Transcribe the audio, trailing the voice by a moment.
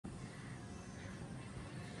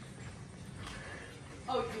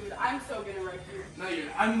Oh, dude, I'm so gonna wreck you. No, you're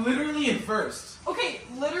not. I'm literally in first. Okay,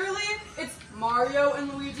 literally, it's Mario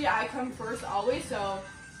and Luigi. I come first always, so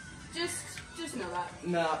just know that.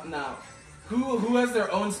 No. Who has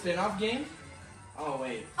their own spin-off game? Oh,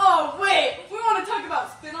 wait. Oh, wait! We want to talk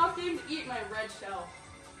about spin-off games? Eat my red shell.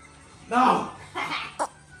 No!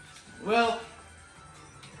 Well...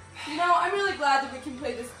 You know, I'm really glad that we can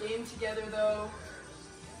play this game together, though.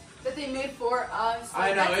 That they made for us.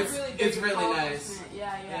 I know, that's it's really nice.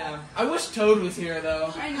 Yeah. I wish Toad was here,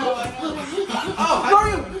 though. I know. Oh,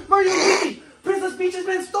 Mario, Luigi! Princess Peach has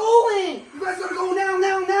been stolen! You guys gotta go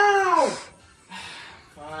now!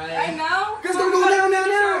 Fine. Right now? You guys gotta go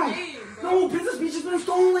now! Game, No, Princess Peach has been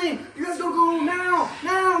stolen! You guys gotta go now!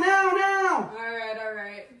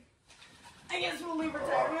 Alright. I guess we'll leave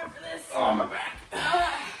retirement for this. Oh, my back. Go!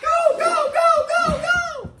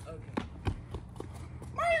 Okay.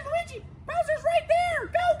 Mario, Luigi! Bowser's right there!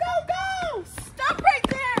 Go! Stop right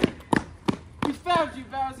there! We found you,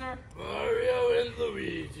 Bowser. Mario and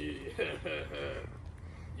Luigi.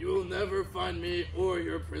 You will never find me or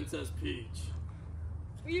your Princess Peach.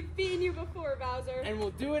 We've beaten you before, Bowser. And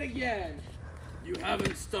we'll do it again. You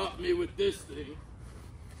haven't stopped me with this thing.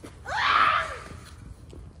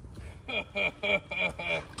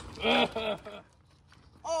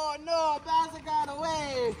 Oh no, Bowser got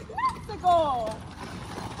away! Let's go!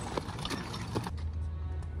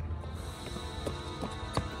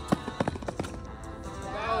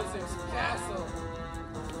 Bowser's castle.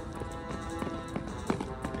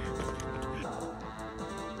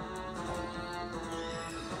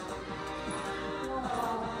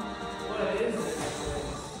 What is this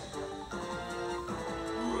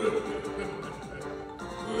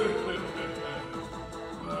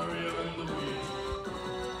Mario and Luigi.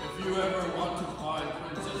 If you ever want to find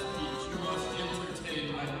Princess Peach, you must entertain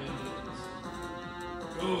my minions.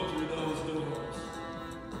 Go through those doors.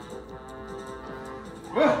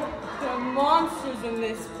 There are monsters in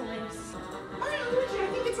this place. Mario, Luigi,